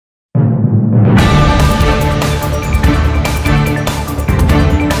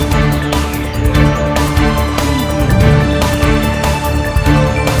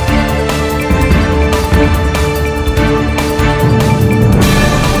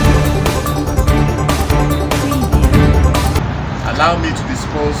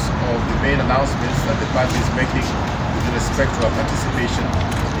announcements that the party is making with respect to our participation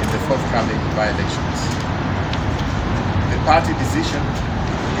in the forthcoming by-elections. The party decision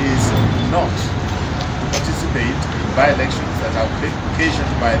is not to participate in by-elections that are occasioned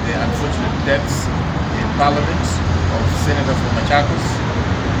by the unfortunate deaths in Parliament of Senator from Machakos,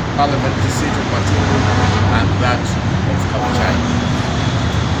 parliamentary seat of Matungu, and that of Kabuchai.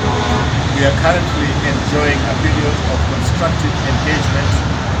 We are currently enjoying a period of constructive engagement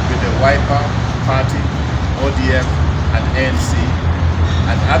with the Wiper Party, ODM, and ANC,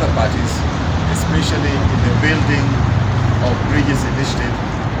 and other parties, especially in the building of bridges initiative,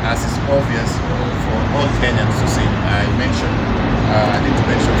 as is obvious for all Kenyans to see. I need to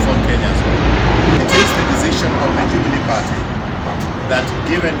mention for Kenyans. It is the decision of the Jubilee Party that,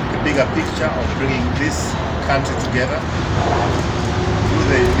 given the bigger picture of bringing this country together through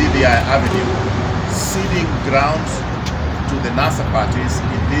the BBI avenue, ceding ground to the NASA parties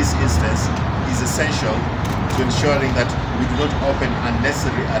in this instance is essential to ensuring that we do not open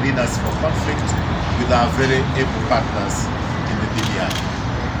unnecessary arenas for conflict with our very able partners in the BBI.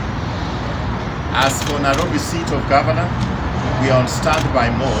 As for Nairobi seat of governor, we are on standby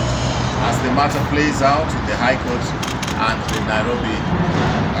mode as the matter plays out in the High Court and the Nairobi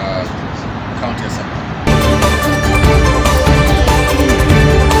County Assembly.